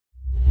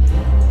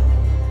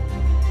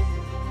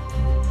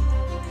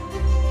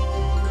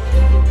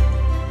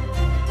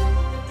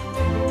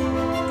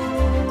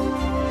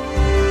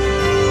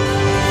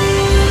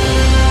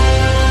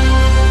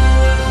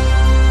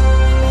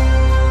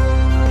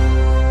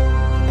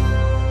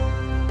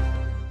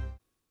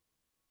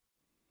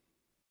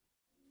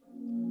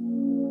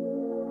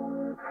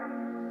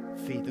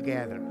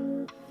together.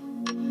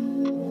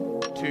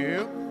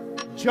 2,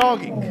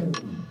 jogging.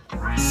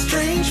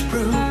 Strange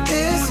brew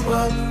is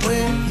what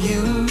we're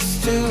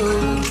used to.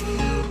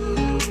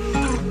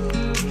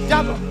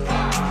 Double.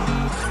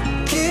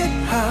 Get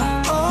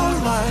high all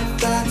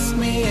life, that's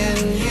me and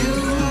you.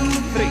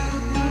 3,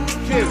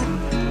 2,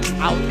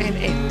 out and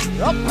in.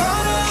 Up.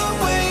 Run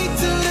away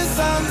to the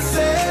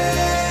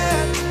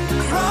sunset.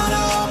 Run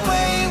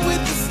away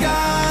with the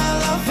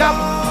sky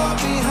far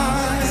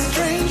behind.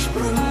 Strange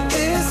brew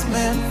is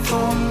meant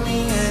for me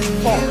and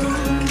 4, you.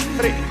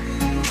 3,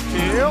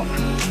 2,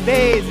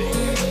 basic.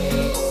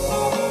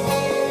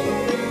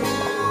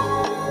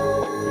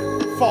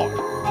 4,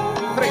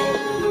 3,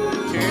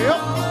 2,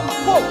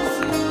 pulse.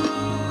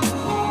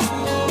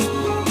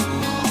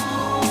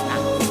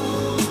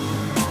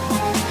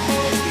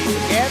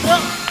 Together,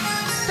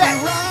 step.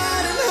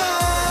 Riding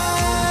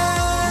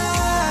high,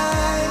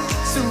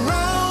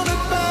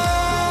 surrounded by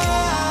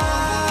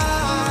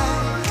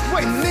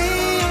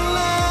neon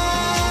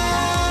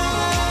lights.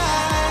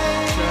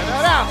 Turn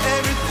around.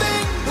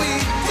 Everything we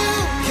do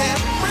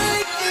can't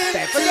break it.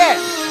 Step again.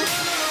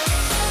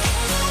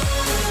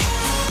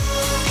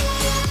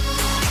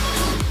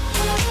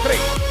 3,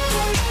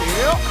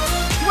 2,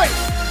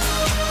 twist.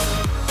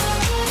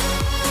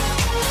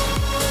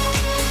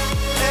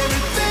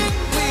 Everything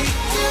we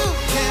do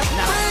can't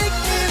break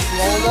it.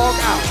 Slow walk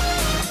out.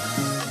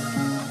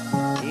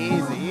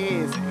 Easy,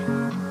 easy.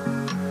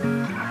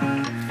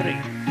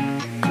 3,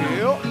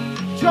 2,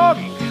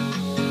 jogging.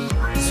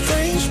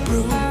 Strange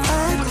brew, I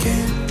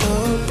can't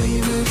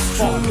believe it's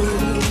 4, true.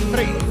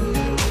 3,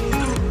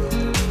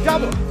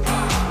 double.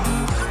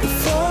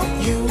 Before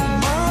you,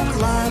 my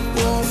life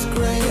was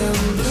gray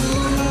and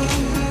blue.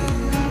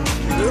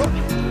 2,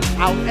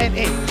 out and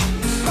in.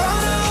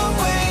 Run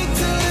away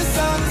to the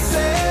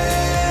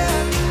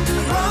sunset.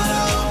 Run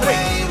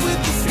away with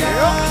the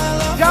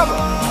sky double.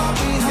 far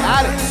behind.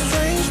 Got it.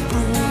 Strange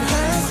brew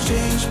has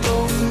changed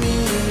both me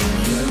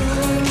and you.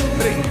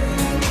 3,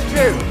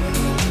 2,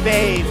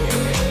 baby.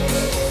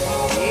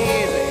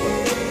 Easy.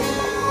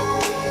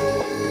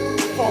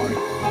 4,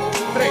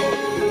 3,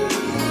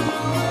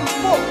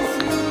 4.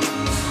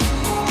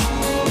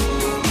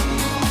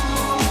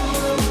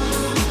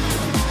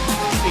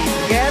 Feet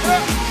together.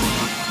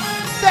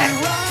 Step.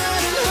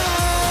 Riding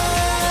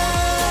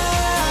high,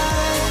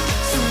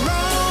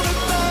 surrounded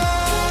by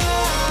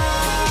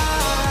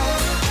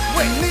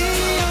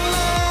neon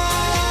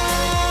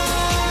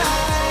lights.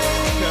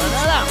 Turn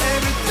around.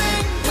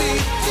 Everything we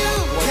do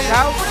Watch can't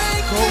out.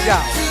 break Go it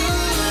down. too.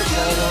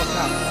 Slow walk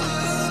out.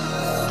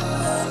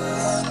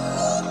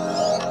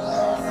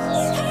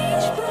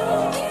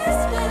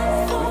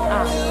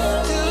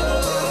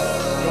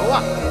 Go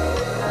up.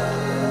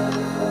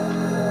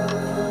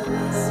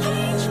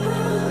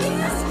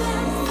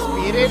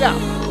 Speed it up.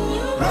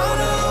 Run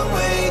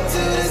away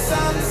to the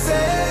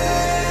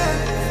sunset.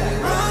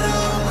 Run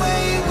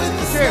away with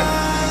the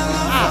sky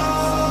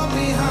far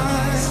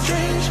behind.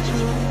 Strange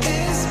brew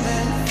is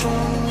meant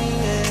for me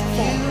and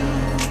you.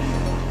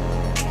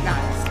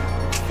 Nice.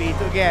 Feet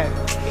together.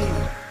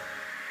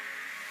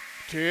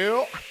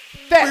 2,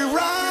 step. We're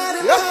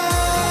riding Yep.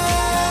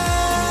 high,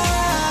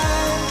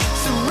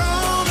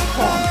 surrounded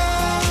 4,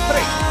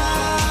 3,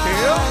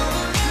 2,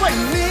 wait.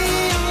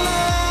 neon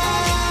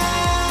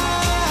lights.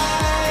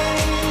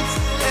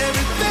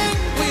 Everything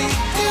we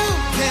do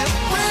can't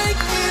break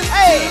it.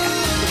 Hey.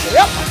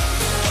 Yep.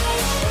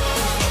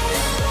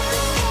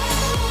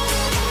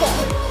 4,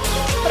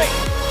 3,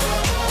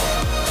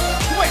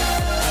 wait.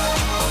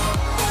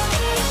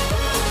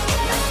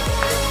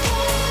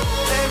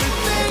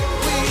 Everything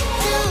we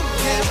do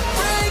can't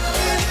break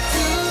it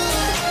too.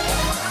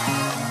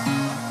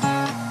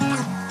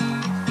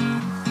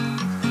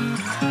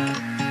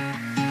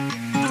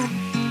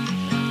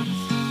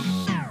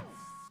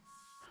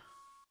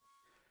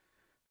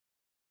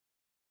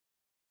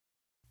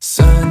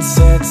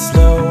 Sunset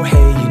slow,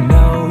 hey, you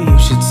know you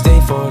should stay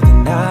for the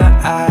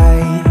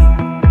night.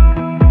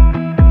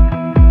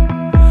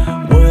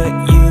 What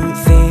you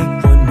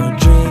think? One more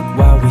drink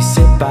while we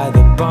sit by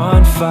the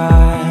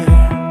bonfire.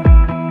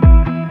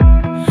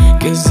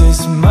 'Cause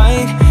this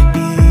might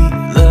be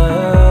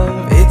love.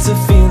 It's a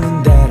feeling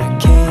that I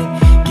can't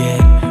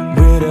get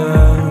rid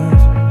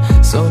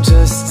of. So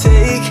just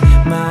take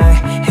my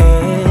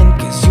hand,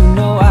 'cause you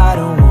know I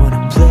don't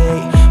wanna play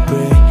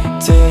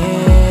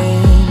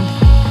pretend.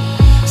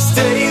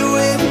 Stay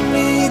with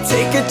me,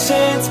 take a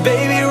chance,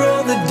 baby,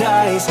 roll the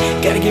dice.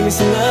 Gotta give me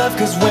some love,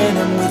 'cause when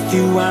I'm with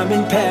you, I'm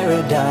in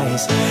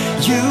paradise.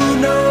 You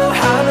know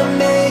how to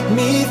make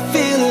me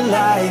feel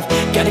alive.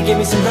 Gotta give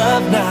me some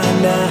love, nah,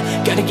 nah.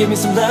 Gotta give me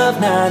some love,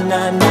 nah,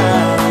 nah,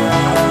 nah.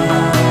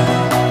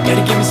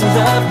 Gotta give me some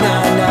love,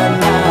 nah, nah,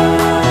 nah.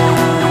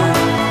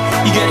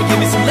 You gotta give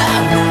me some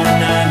love, nah,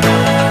 nah,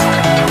 nah.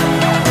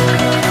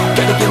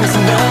 Gotta give me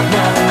some love,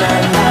 nah,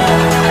 nah, nah.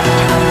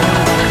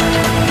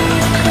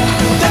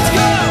 Let's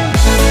go!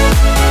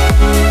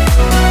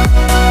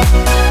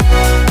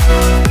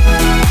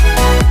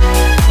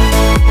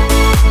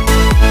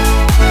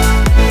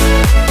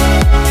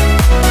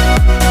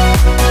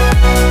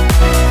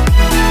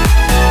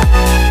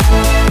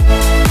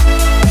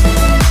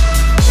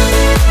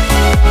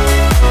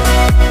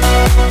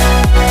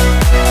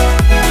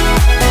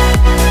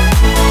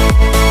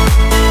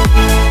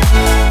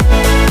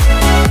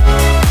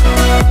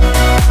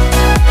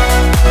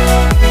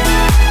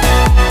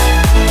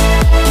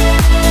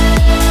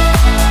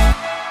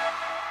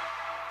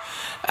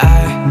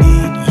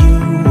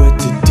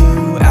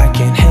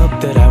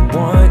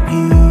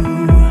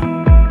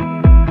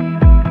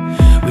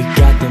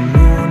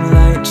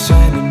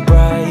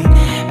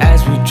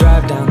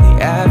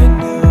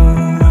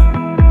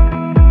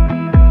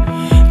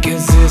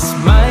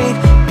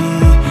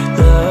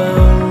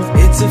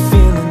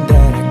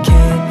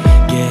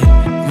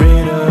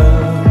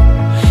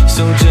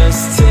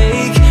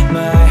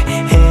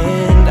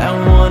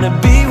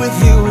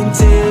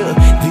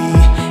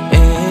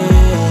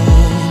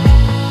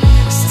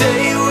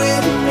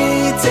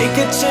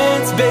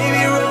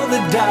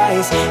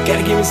 dice.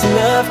 Gotta give me some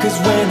love, cause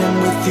when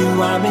I'm with you,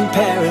 I'm in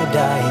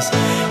paradise.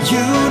 You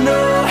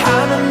know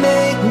how to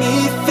make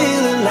me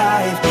feel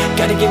alive.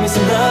 Gotta give me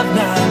some love,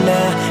 nah,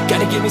 nah.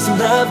 Gotta give me some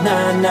love,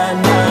 nah, nah,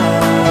 nah.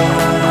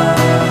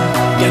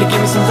 Gotta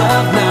give me some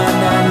love, nah,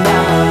 nah,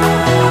 nah.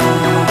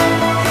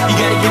 You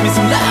gotta give me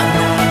some love,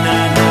 nah,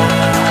 nah, nah.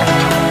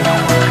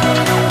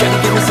 Gotta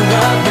give me some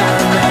love,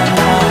 nah, nah,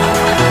 nah.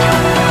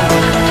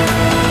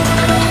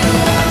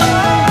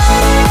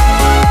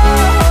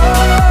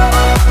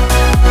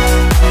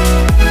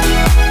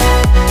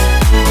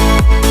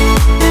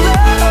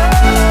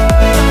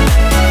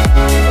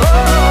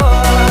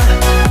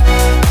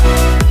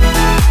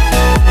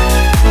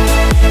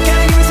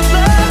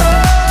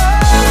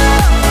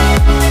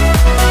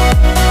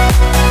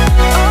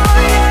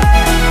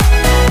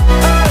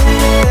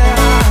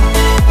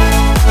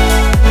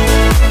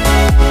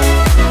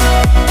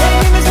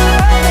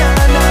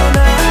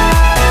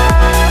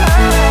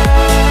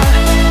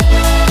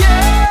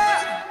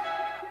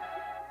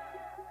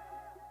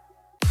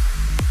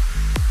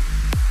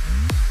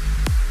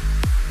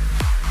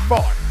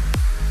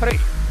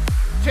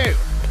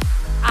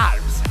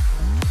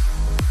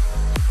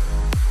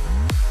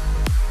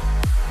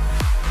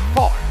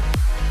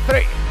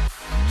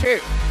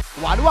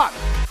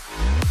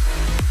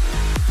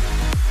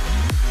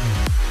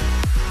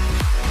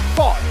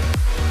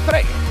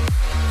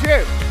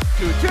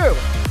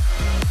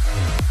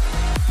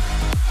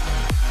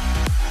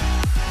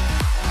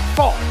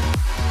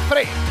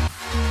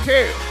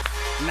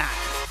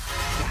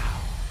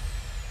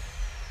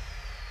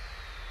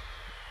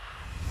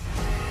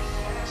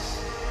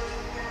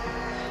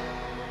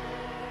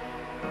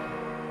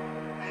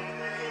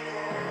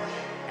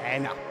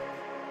 And up.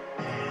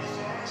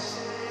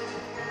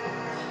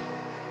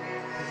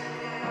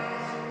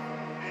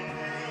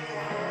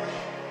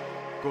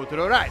 Go to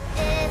the right.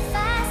 If I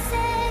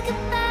say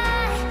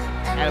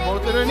goodbye, Elbow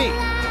to the knee.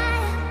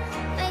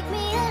 make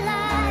me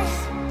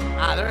alive.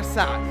 Other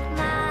side.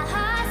 My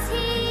heart's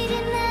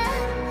heating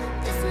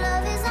up. This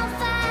love is on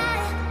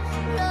fire.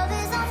 Love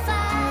is on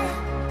fire.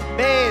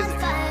 Basic.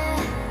 Fire.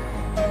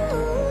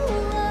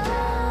 Ooh,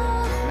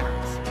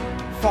 Nice.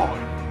 4,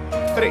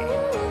 3,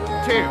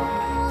 2.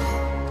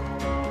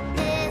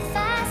 If I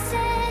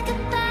say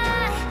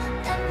goodbye,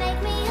 then make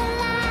me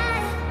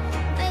alive.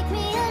 Make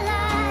me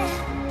alive.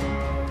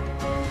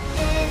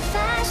 If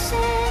I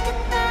say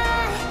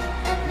goodbye,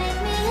 then make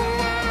me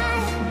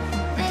alive.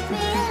 Make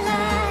me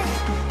alive.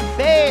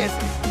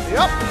 Basic.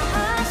 Yup. My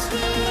heart's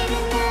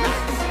beating up.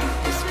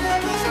 This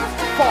love is on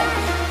fire. 4,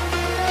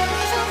 Love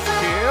is on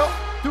fire.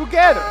 2.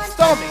 Together.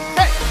 Stomping.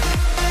 Hey.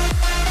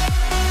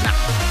 Now.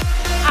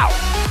 Out.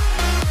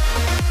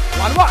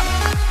 1, 1.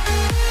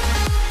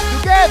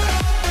 Together.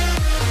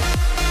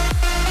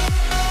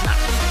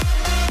 Nice.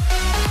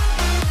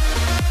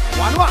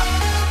 1, 1.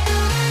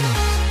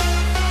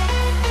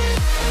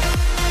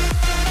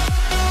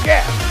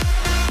 Yeah.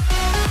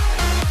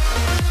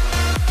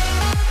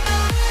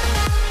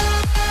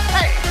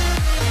 Hey.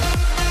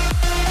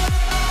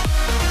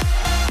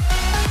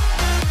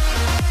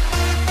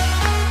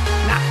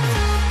 Nice.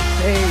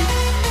 Hey.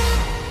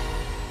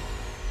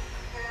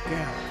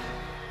 Yeah.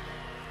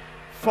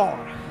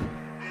 4,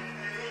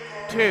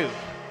 2.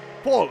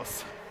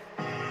 Pulse.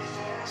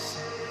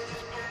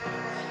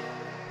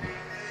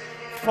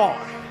 4,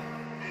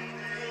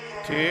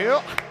 2.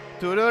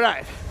 To the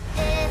right.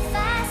 If I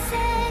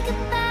say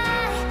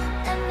goodbye,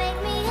 then make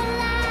me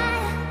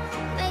alive.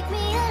 Make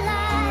me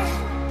alive.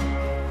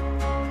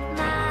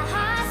 My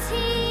heart's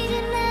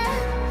heating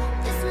up.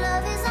 This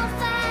love is on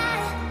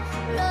fire.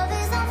 Love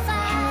is on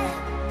fire.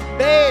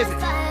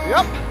 Basic.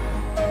 Yup.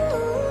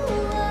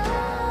 Ooh,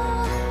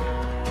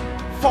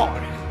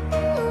 4.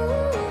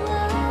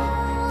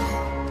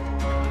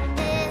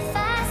 If I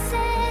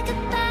say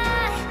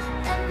goodbye,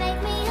 then make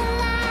me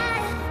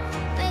alive.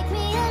 Make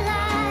me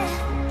alive.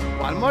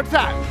 One more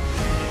time.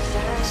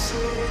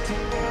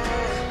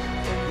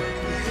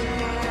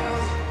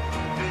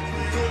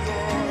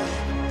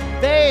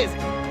 Basic.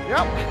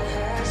 Yup.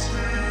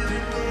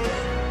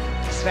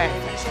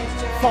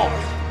 4,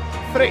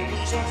 3,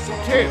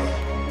 2,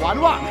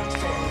 1, 1.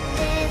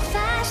 If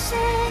I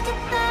say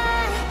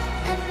goodbye,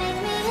 then make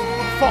me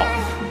alive. 4,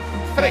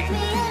 3,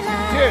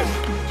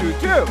 2, 2,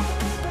 2.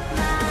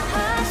 My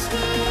heart's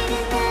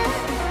beating up.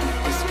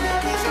 This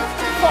love is on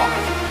fire. 4.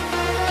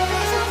 Love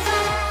is on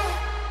fire.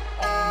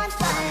 On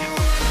fire.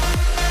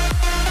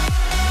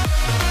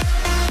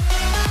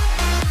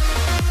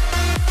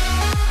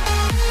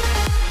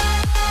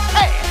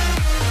 Hey.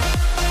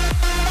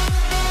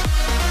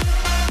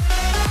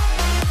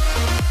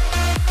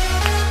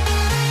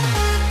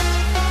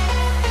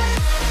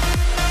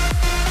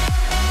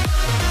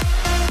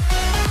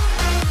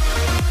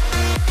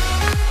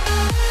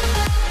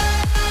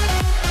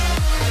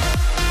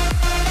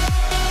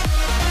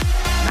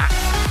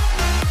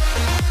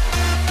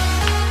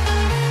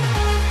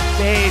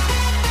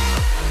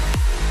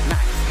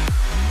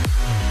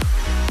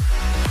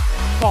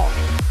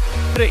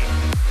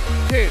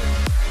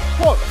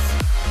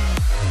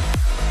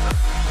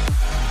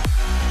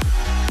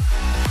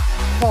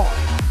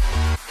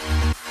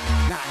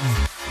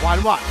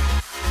 1, 1.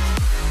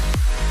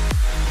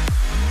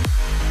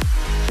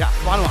 Just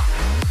 1, 1.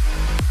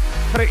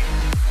 3,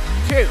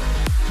 2,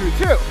 2,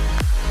 2.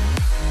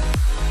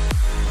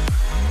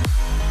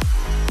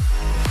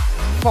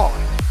 4,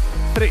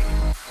 3,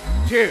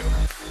 2.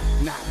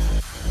 Nice.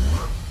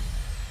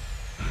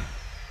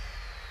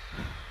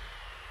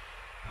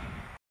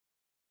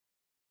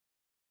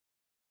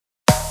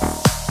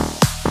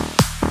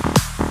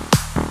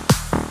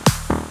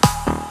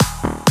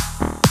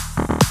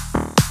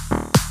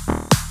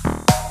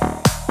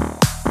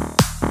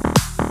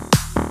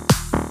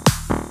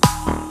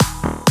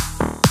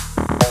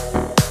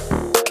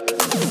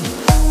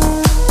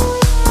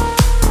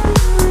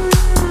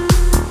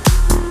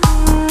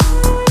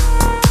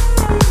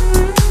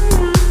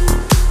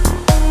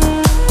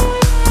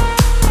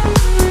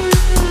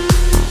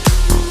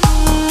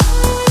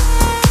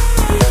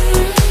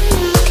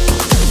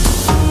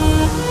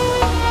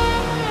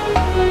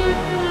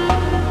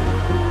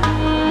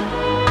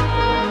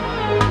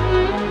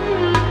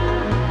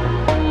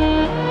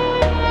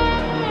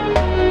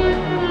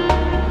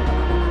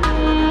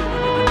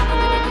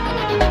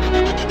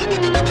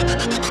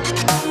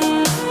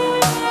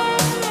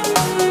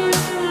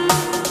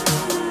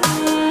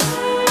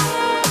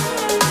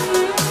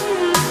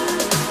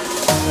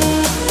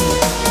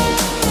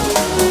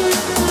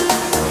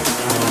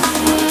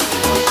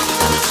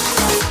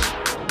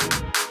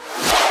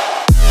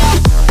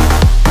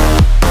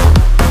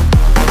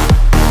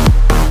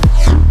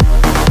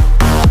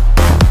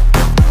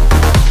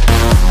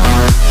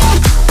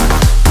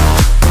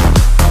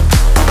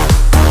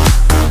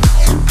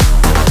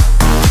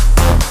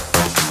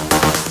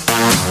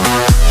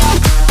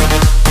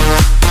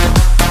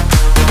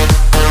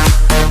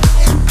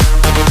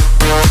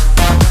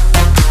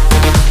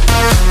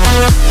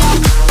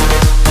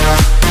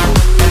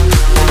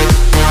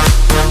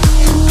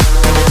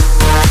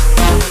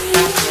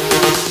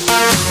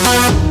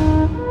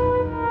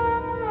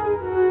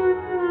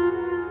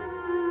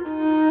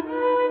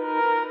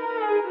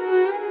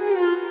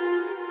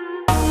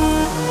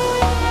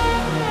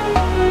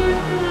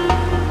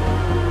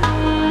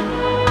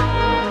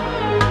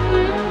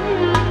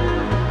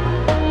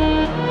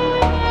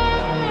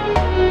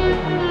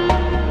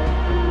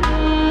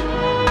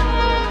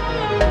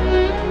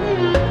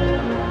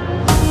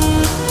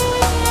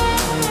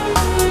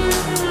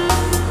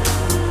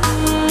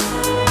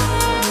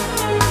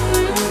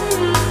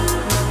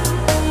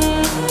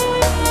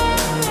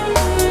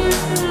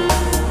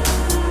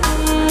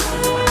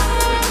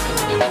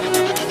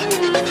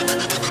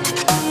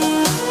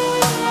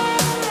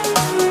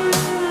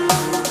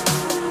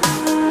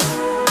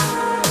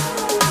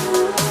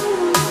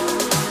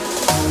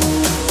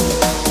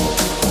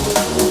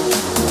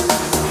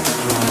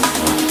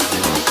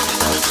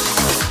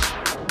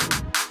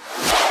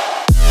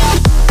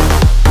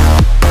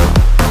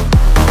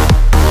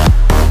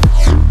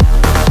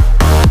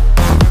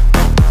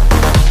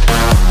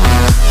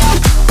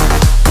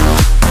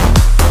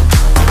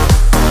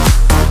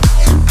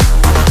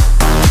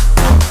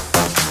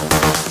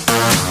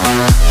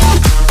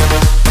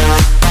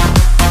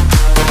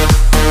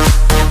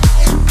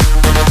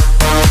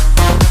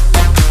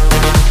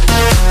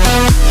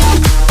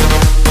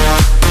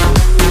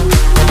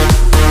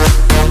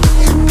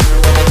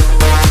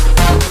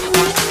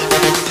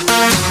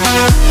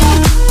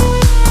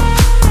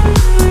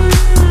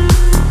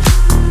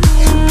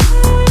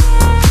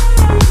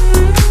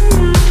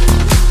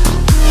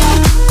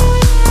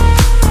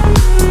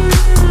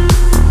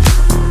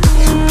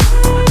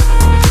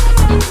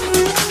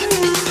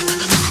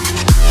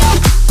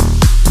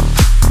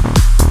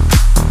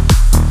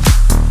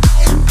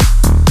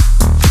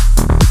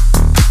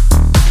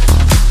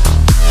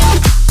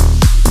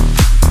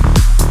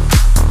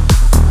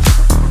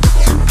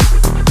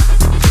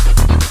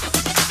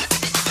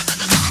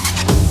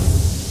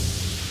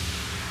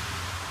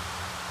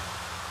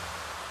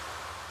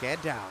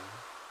 Get down.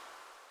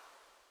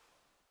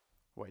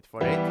 Wait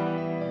for it.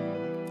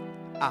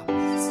 Up, up,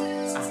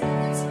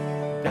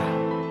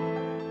 down,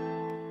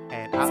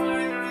 and up,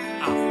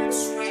 up.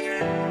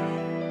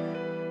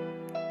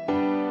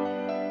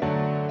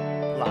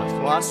 Last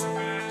one.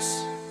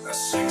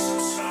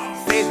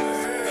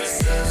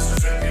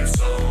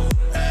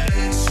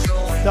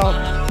 Stop.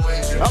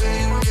 Up.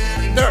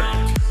 Third.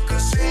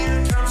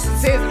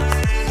 Scissors.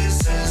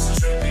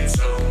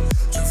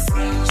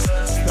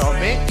 Stop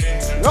me.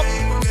 Up.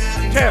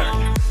 Turn.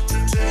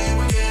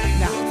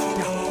 Now,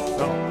 down.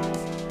 Go.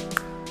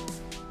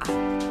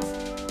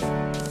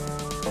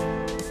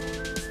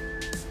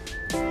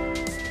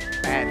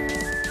 Bad.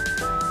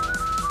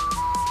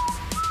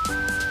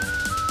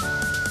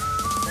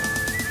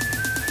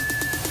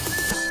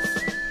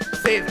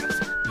 Scissors.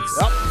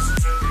 Up.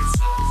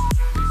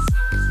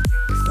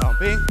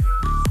 Stomping.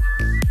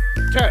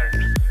 Turn.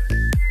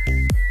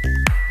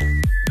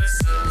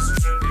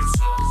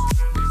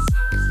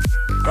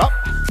 Up.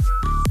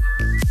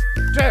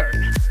 Turn.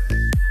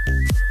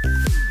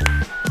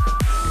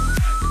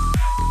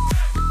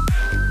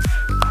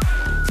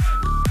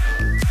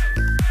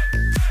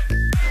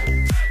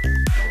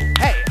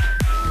 Hey.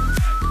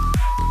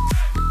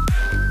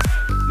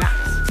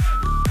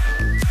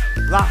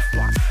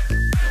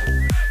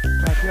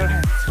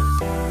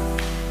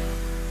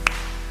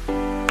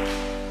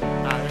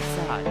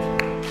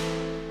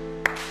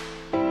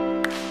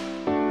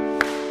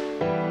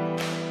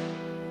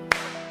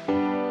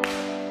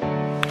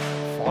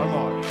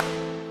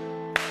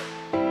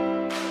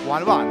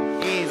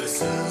 1.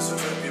 Easy.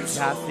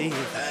 Just easy.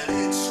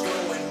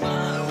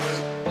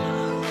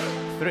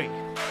 3.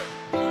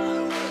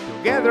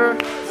 Together.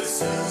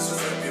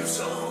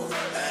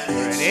 You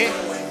ready?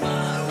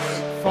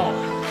 4.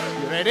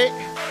 You ready?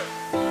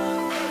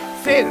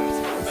 Scissors.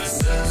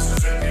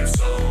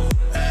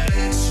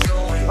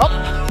 Up.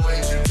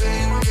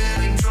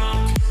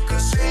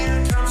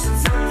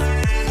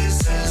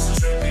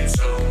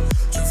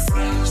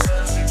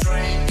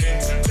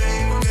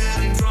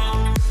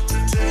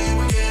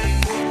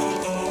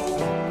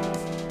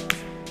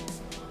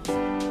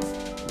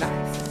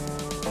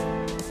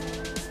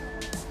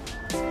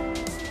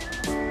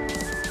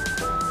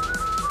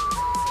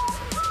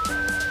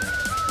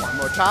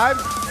 Time.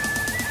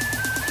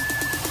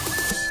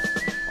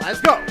 Let's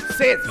go.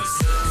 Scissors.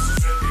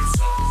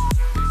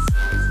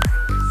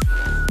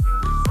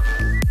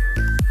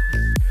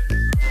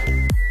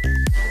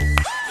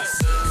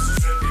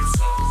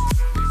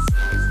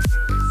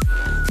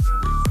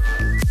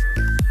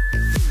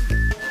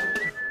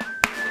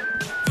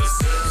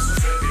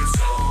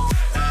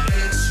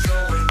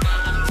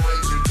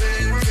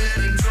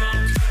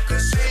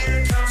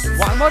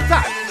 One more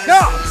time. Go.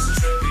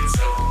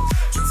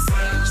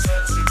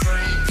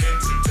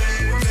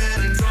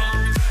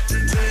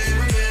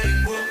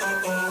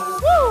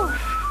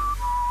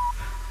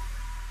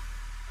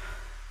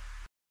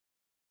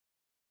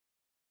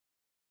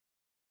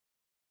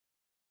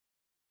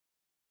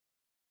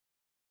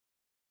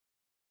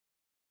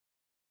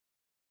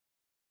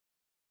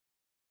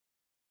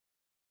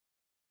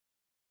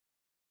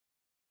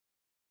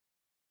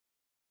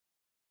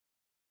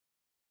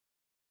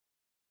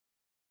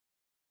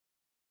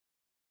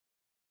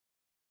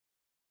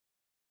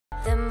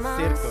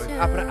 Circle,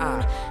 upper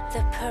arm.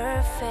 The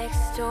perfect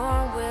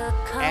storm will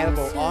come.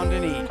 Elbow on the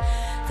knee.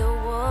 The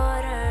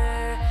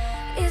water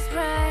is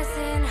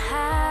rising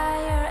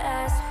higher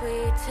as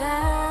we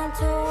turn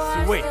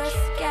towards Switch. the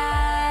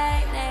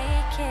sky,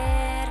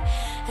 naked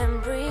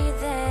and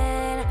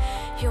breathing.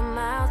 Your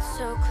mouth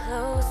so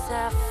close,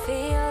 I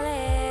feel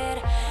it,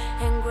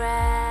 and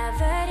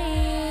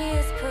gravity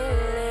is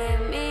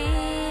pulling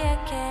me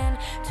again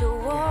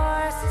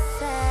towards the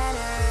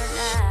center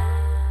now.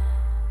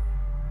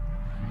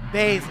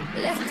 Basic.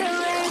 Let the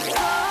rain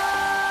fall.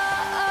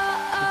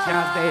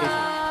 Just basic.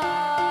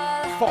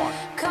 4,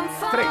 Come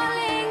 3,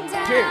 falling 2.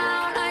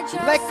 down. I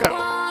just Let go.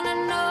 wanna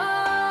know.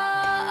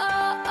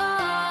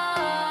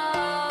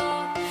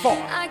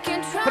 4, I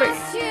can 3,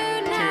 trust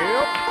you 2.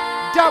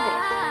 now. Double.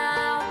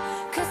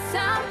 'Cause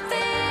some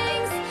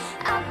things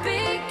are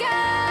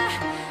bigger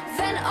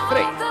than all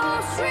 3,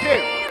 those 2,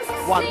 dreams.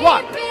 1, Sleep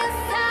 1.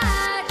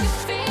 inside your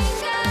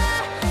finger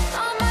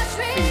on my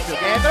Feet trigger.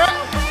 together.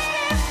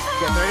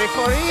 Get ready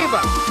for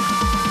even.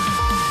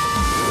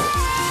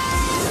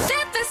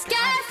 Let the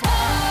sky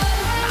fall.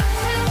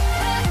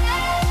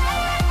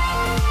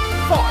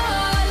 4,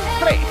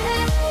 3,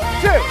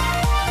 2.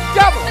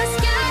 Double. The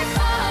sky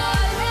fall.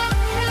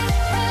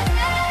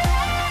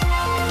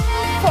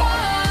 4,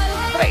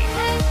 3,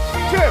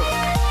 2.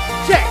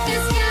 Check. The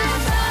sky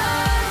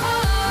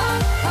fall.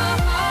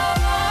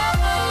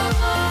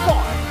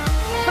 4,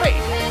 3,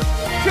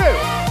 2.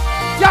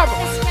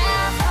 Double.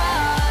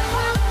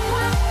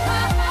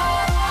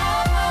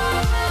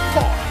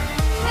 4,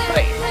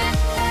 3,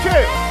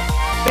 2.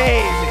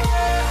 Basic.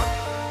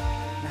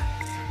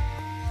 Nice.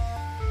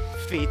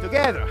 Feet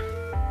together.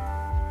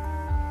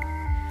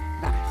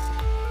 Nice.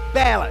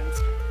 Balance.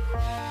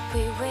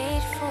 We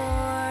wait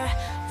for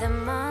the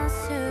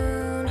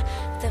monsoon.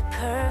 The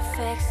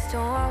perfect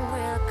storm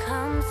will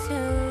come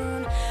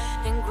soon,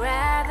 and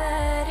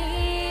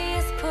gravity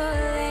is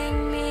pulling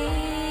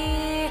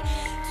me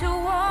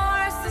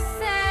towards the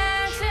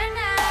center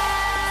now.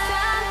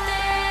 Some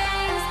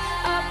things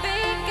are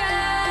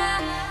bigger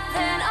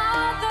than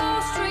all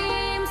those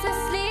dreams that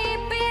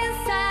sleep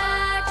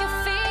inside your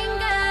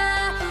finger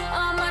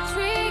on my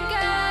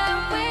trigger,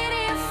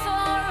 waiting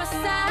for a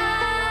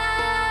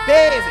sign.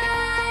 Basic.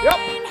 Yup.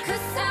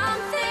 'Cause some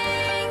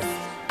things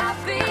are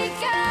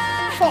bigger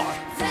 4,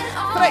 than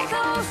all 3,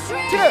 those 2,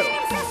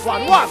 dreams that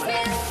 1, sleep 1.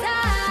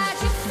 inside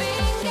your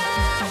finger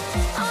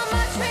on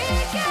my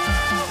trigger,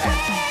 waiting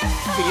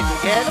for Feet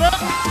together.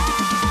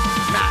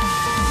 Nice.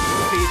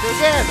 Feet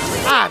together.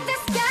 And the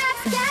sky,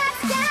 sky,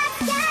 sky,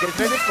 sky. get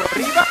ready for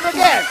rebound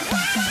again.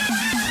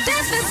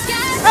 There's the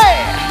sky. Hey.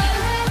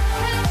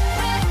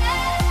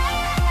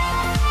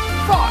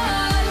 4,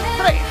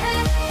 3,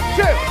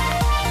 2.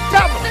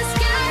 Double. The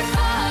sky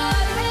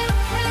fall.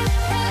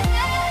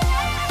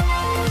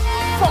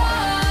 4,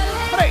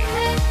 3,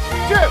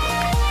 2.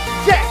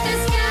 Check. The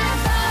sky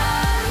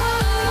fall.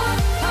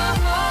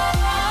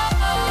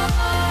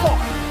 4,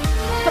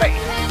 3,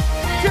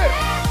 2.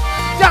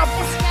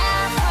 Double.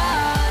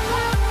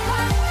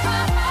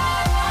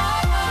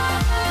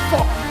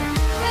 4,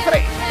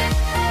 3,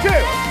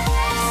 2.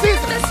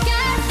 Scissors.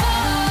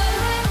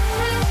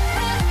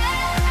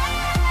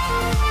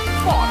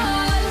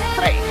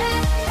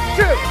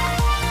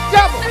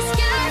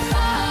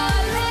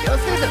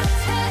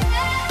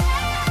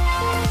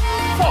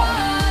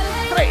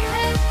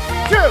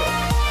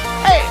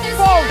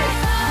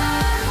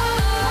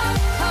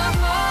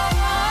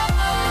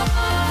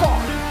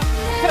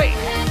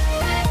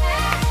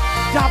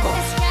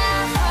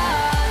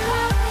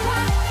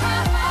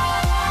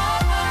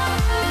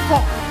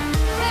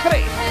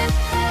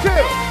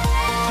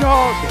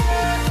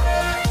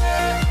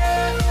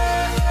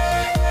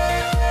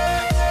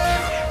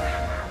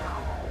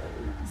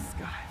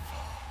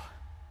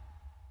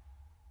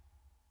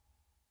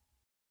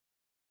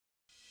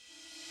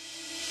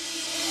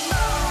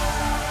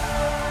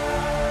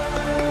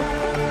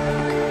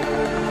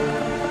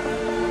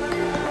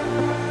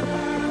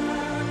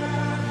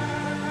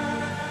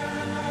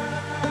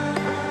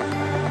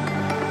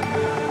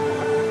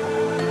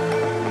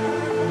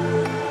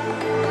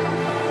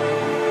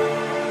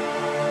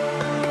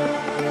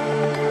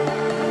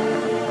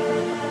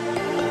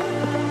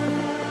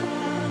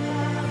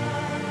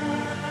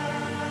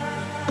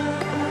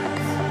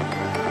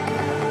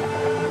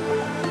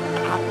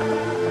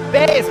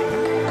 Basixx.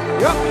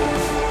 Yup.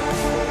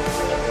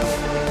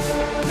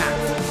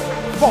 Nice.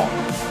 4,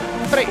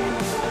 3,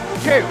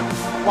 2,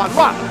 1,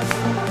 1.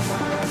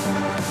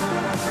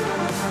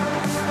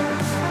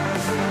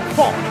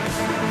 4,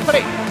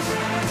 3,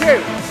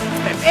 2,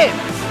 step in.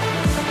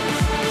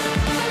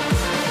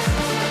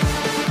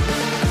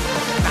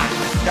 Nice.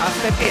 Just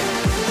step in.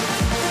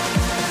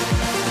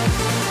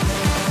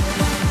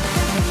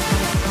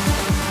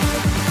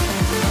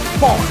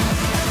 4,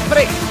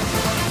 3,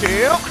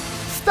 2,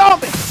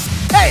 stomp it.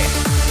 Hey.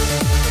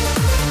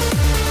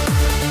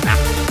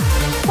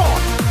 4,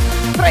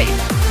 3,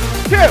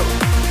 2,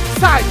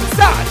 side to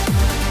side.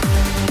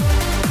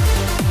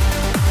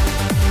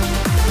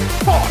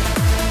 4,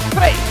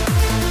 3,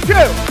 2,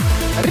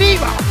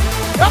 arriba.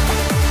 Yup.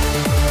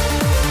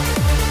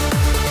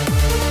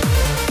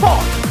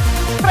 4,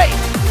 3,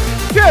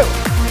 2,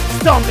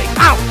 stomping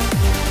out.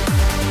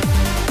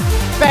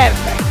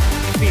 Perfect.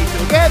 Feet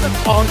together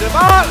on the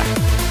ball.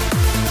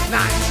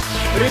 Nice.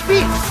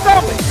 Repeat,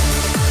 stomping.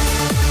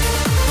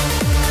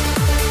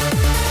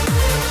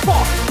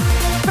 4,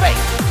 3,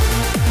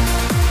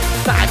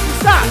 side to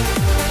side.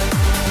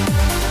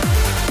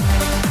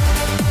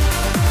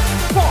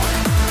 4,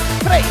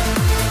 3,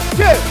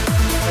 2,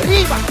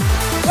 arriba.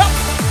 Yup.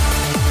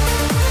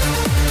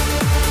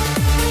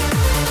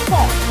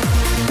 4,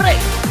 3,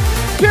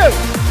 2,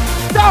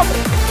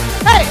 stomping.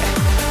 Hey.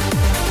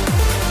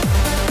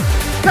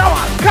 Come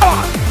on, come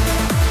on.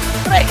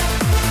 3,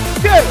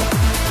 2,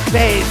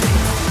 Basixx.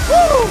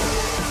 Woo!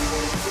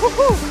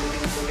 Woohoo!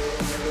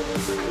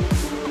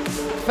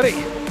 3,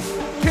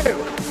 2,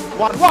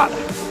 1, 1.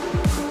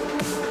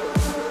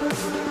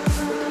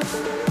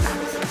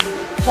 Nice.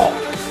 4,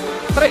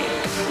 3.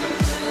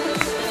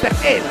 Step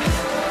in.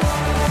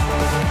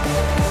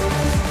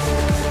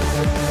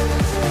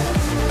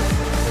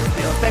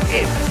 Still step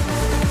in.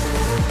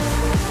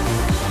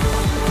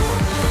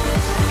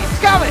 It's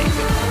coming.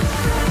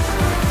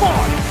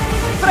 4,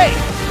 3,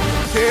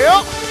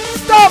 2,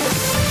 stop.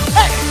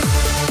 Hey.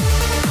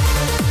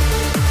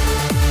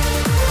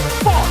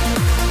 4,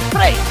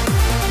 3,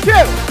 2,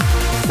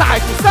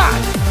 side to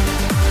side.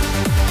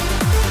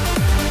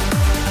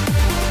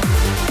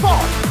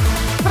 4,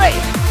 3,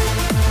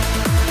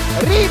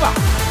 arriba.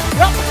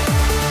 Yup.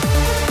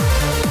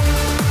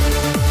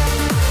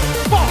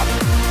 4,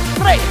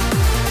 3,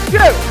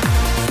 2,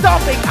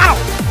 stomping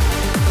out.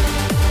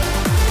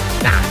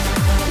 Nice.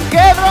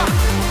 Together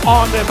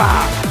on the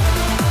bar.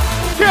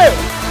 2,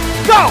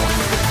 go.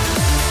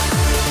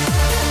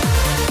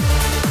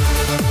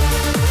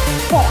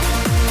 4,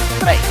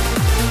 3,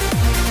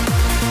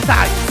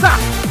 side to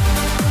side.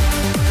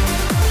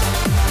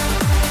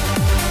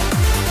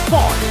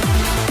 4,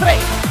 3,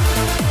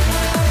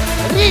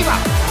 arriba.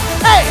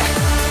 Hey.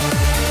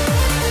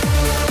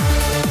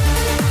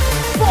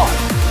 4,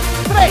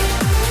 3,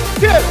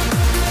 2,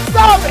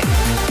 stomping.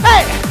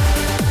 Hey.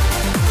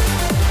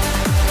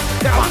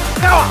 Come on,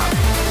 come on.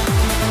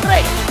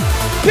 3,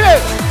 2,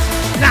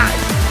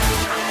 nice.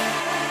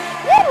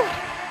 Woo.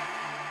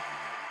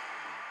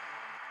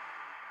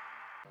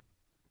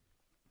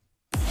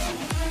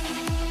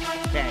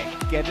 Okay,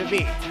 get the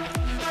beat.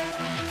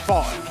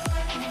 4,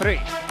 3,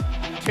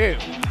 2,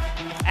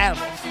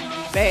 elbows,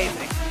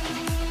 Basixx.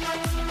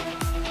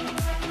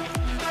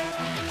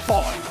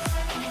 4,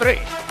 3,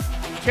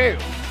 2,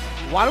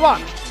 1,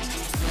 1.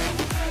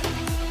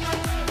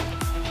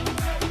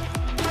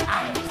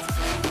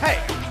 Hey.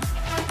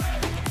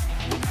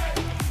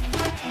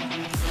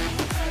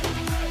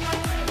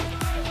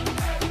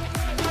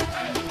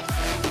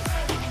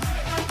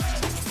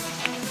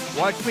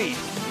 Watch me.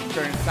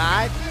 Turn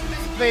side,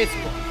 face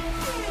one.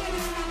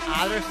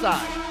 Other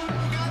side.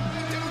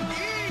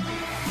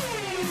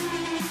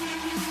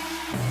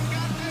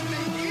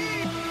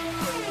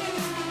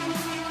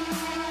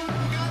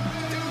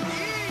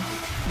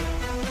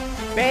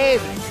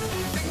 Basixx.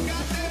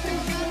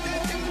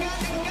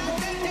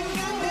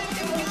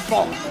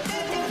 4,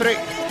 3,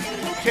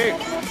 2,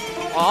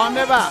 on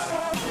the bar.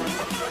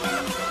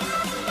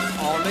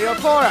 Only your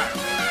forearm.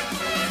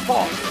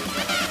 4,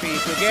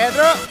 feet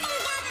together.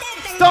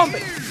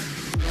 Stomping.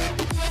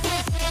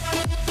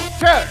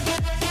 Turn.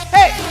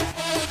 Hey.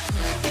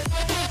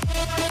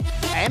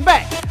 And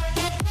back.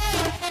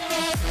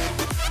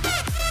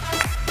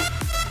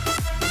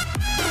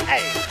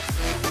 Hey.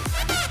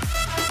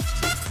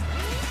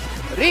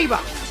 Arriba.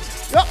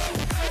 Yup.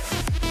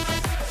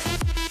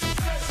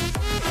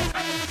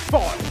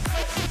 4,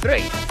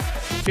 3,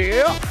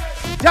 2,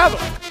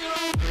 double.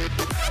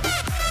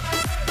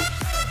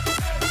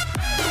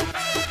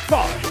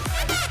 4.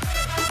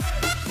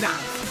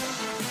 Nice.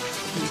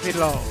 Keep it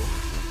low.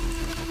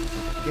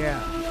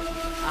 Yeah.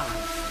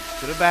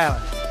 To the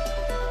balance.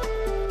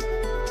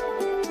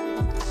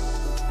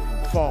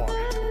 4,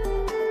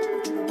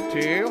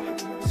 2,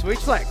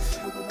 switch legs.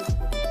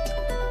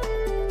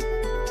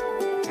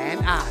 And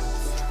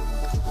arms.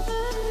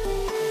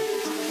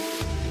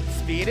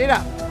 Speed it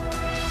up.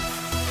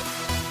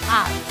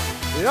 Arms.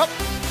 Yup.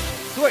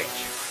 Switch.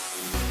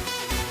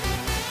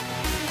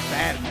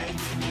 Perfect.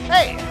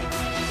 Hey.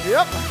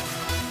 Yup.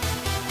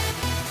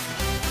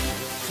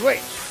 Switch.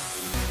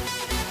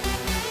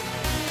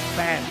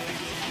 Bend.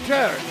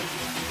 Turn.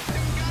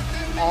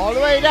 All the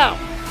way down.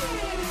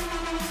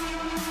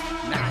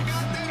 Nice.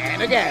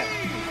 And again.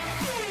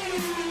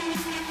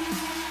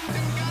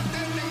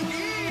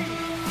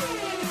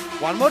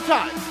 One more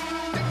time.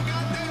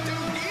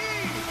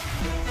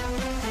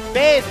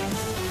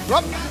 Basixx.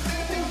 Drop.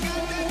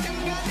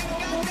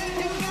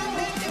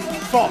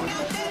 4,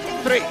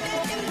 3,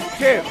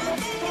 2,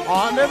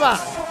 on the bar.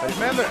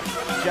 Remember,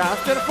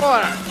 just the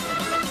forearm.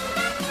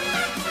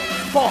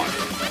 4,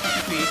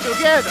 feet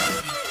together.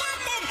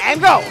 And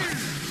go.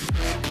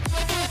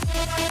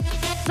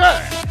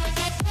 Turn.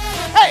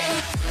 Hey.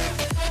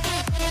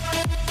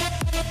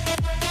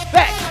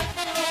 Back.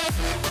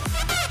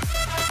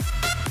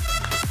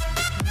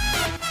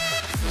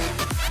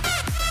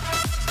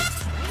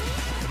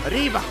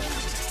 Rebound.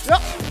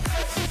 Yup.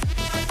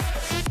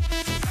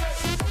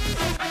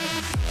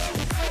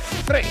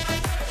 3,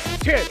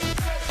 2,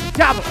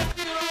 double.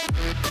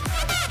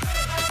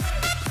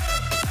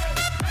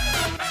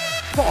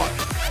 4.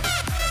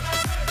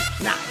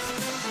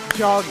 Nice.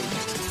 Jogging.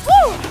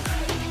 Woo!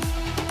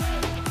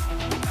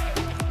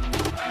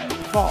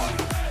 4.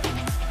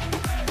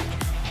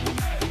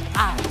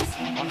 Eyes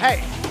on hey.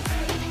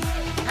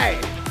 Hey.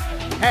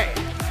 Hey.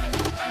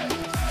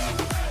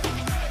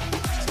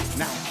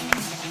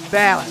 Nice.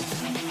 Balance.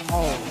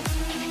 Oh.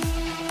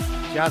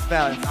 Just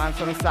balance.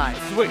 Arms on the side.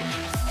 Switch.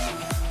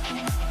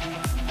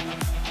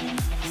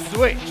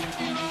 Switch.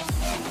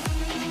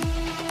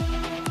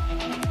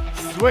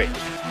 Switch.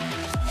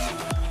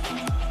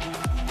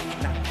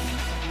 Nice.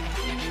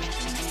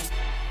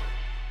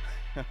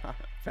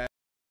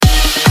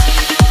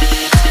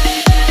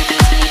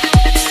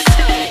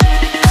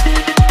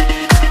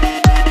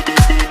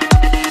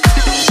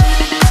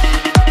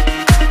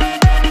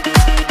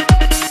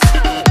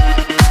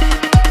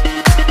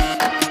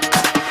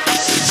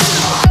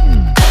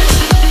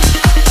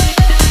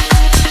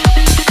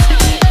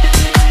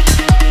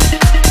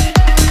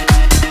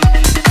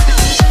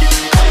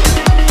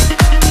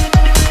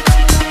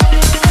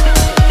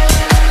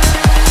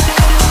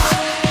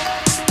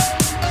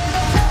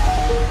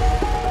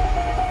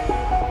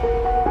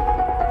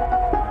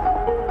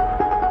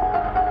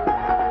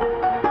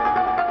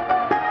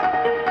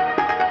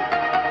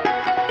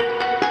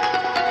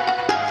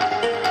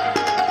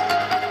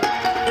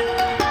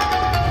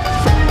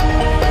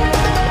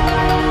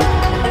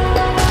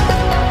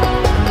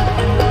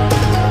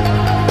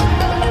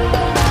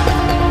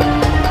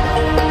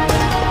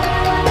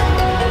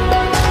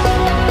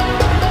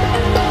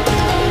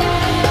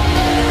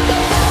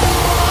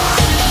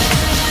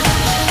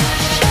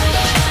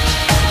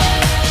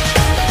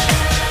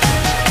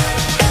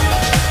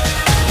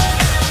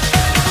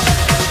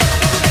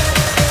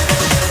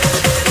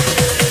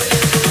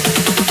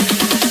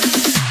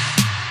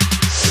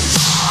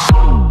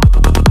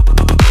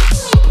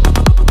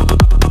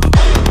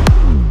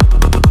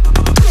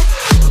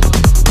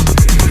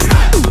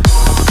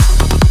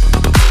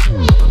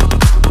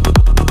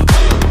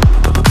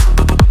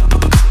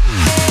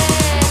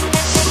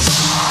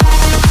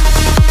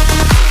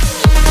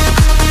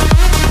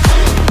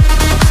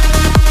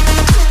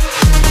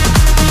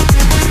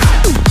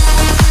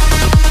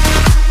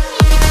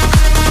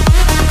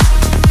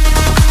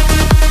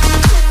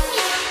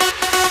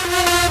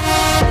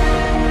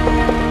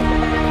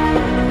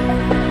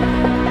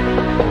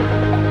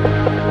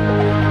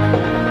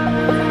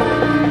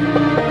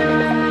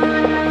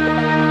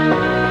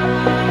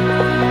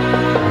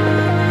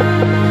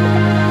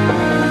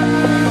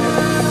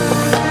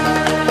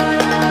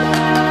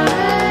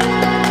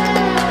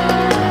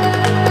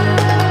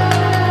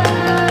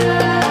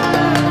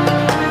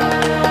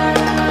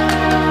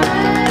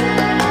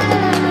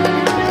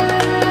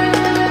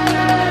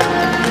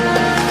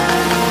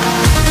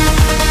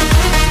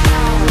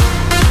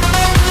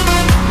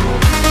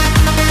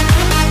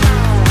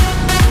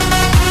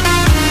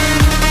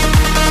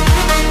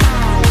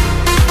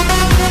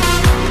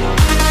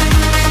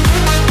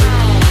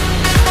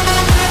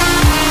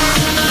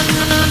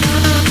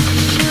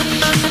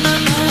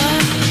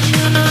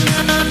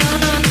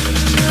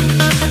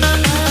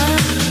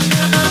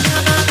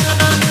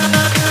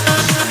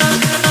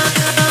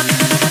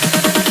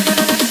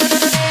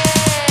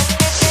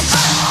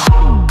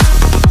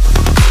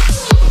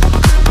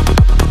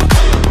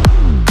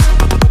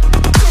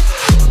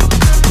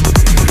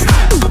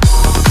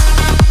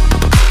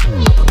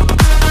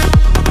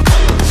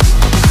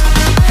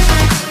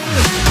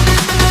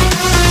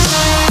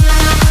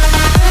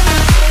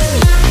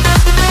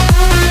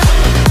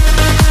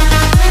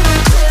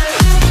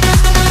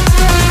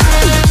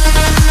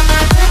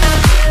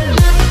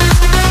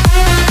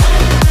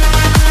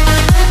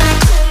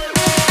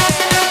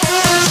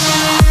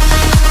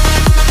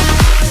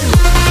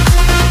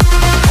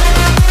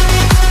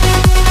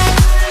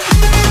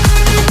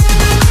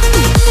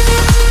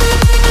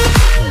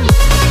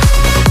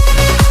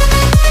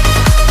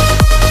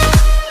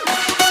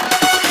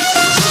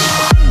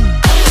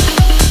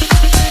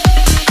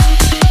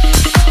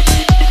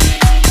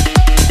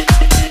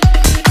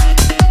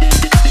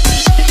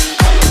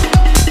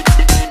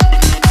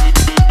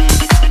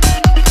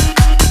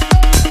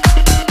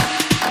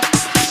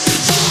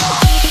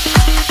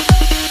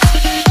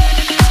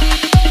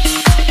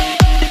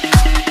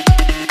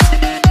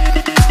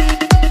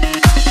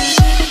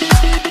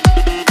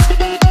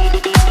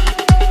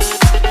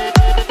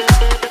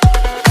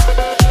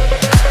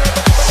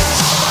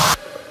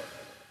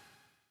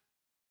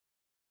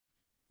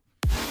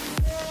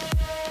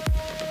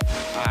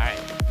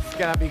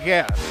 gonna be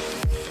good.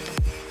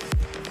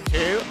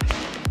 2,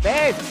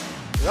 base,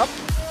 up.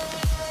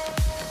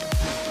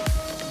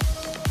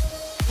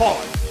 4,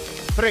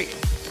 3,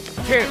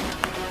 2,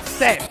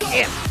 step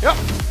in, up.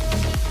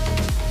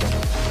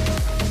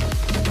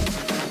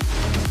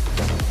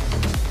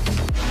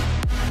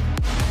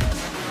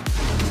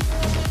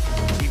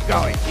 Keep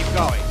going, keep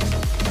going.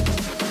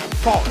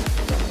 4,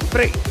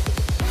 3,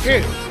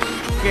 2,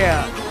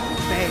 good,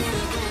 base.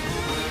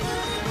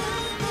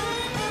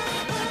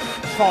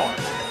 4,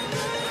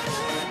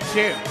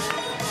 2,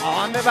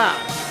 on the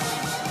bounce.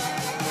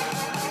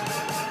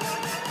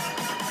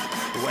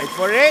 Wait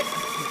for it.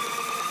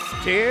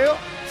 2,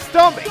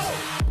 stomping.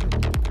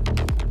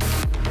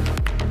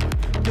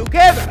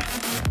 Together.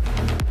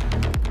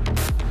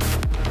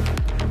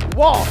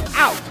 Walk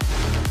out.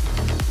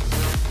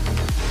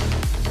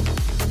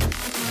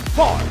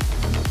 4,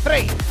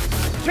 3,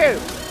 2,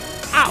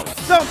 out.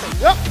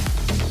 Stomping up.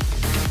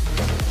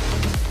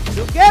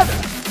 Together.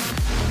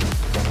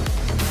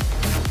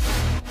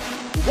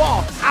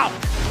 Walk out.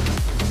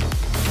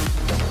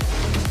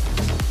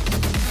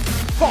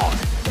 4.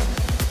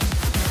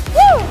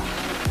 Woo!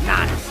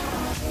 Nice.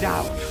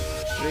 Down.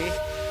 3.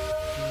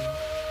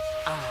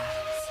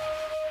 Eyes.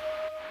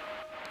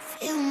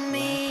 Feel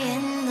me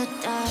in the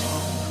dark,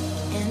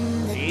 in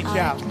the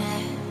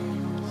darkness.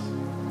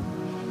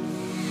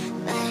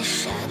 My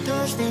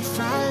shadows, they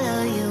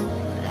follow you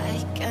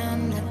like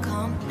an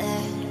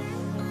accomplice.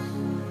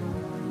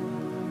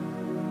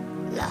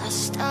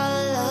 Lost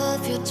all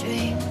of your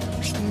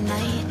dreams, the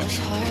night is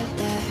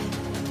harder.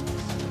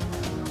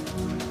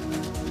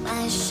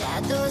 My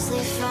shadows,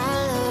 they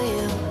follow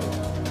you.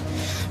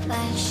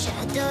 My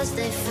shadows,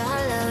 they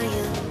follow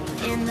you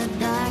in the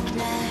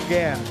darkness.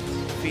 Yeah,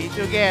 feet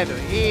together,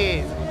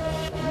 in,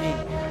 knee,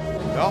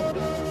 go,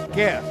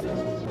 get,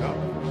 go.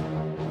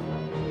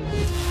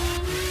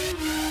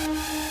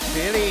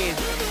 Feel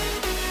easy,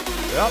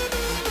 up.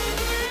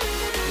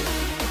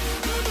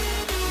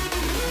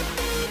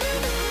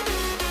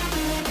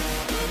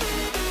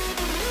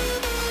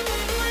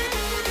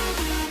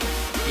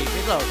 Keep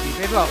it low, keep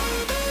it low.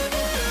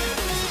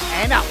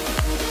 And up.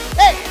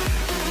 Hey!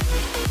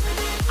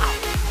 Out.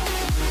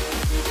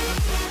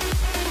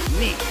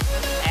 Knee.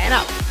 And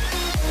up.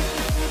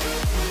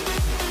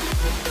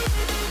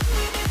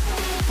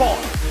 4.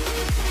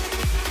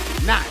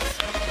 Nice.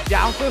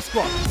 Down to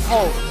squat.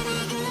 Hold.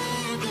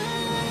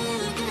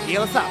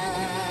 Heels up.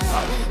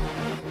 Up.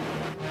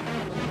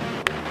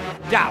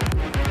 Down.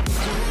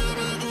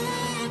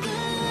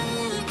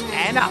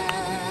 And up.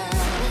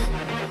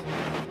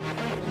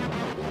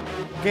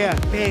 Good.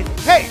 Big.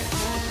 Hey!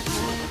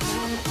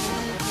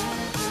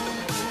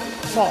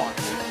 4.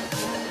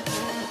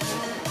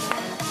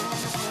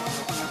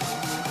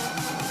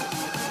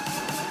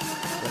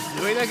 Let's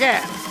do it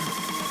again.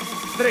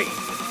 3.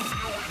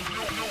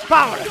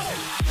 Power.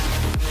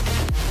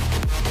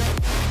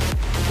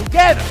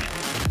 Together.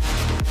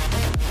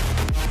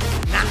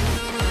 Now.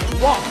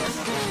 1.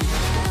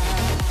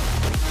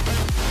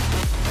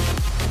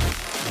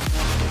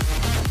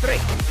 3,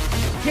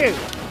 2,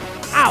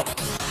 out.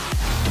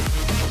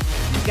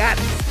 You got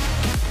it.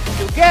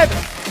 Together.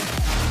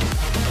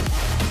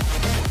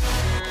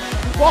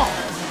 1,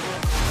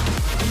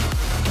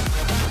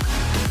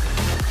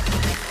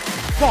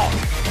 4,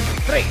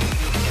 3,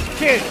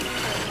 2,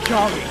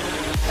 jogging.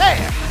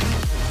 There.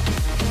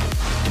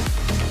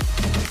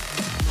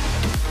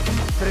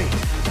 3.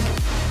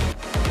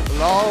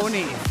 Low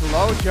knee,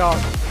 slow jog.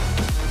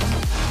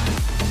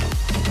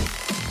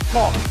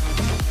 4,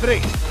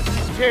 3,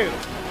 2,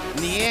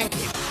 knee and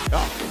kick.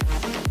 Go.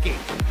 Kick.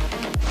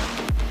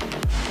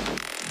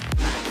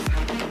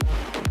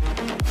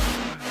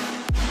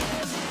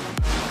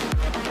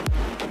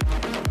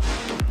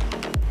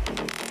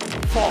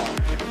 4,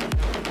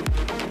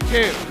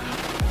 2,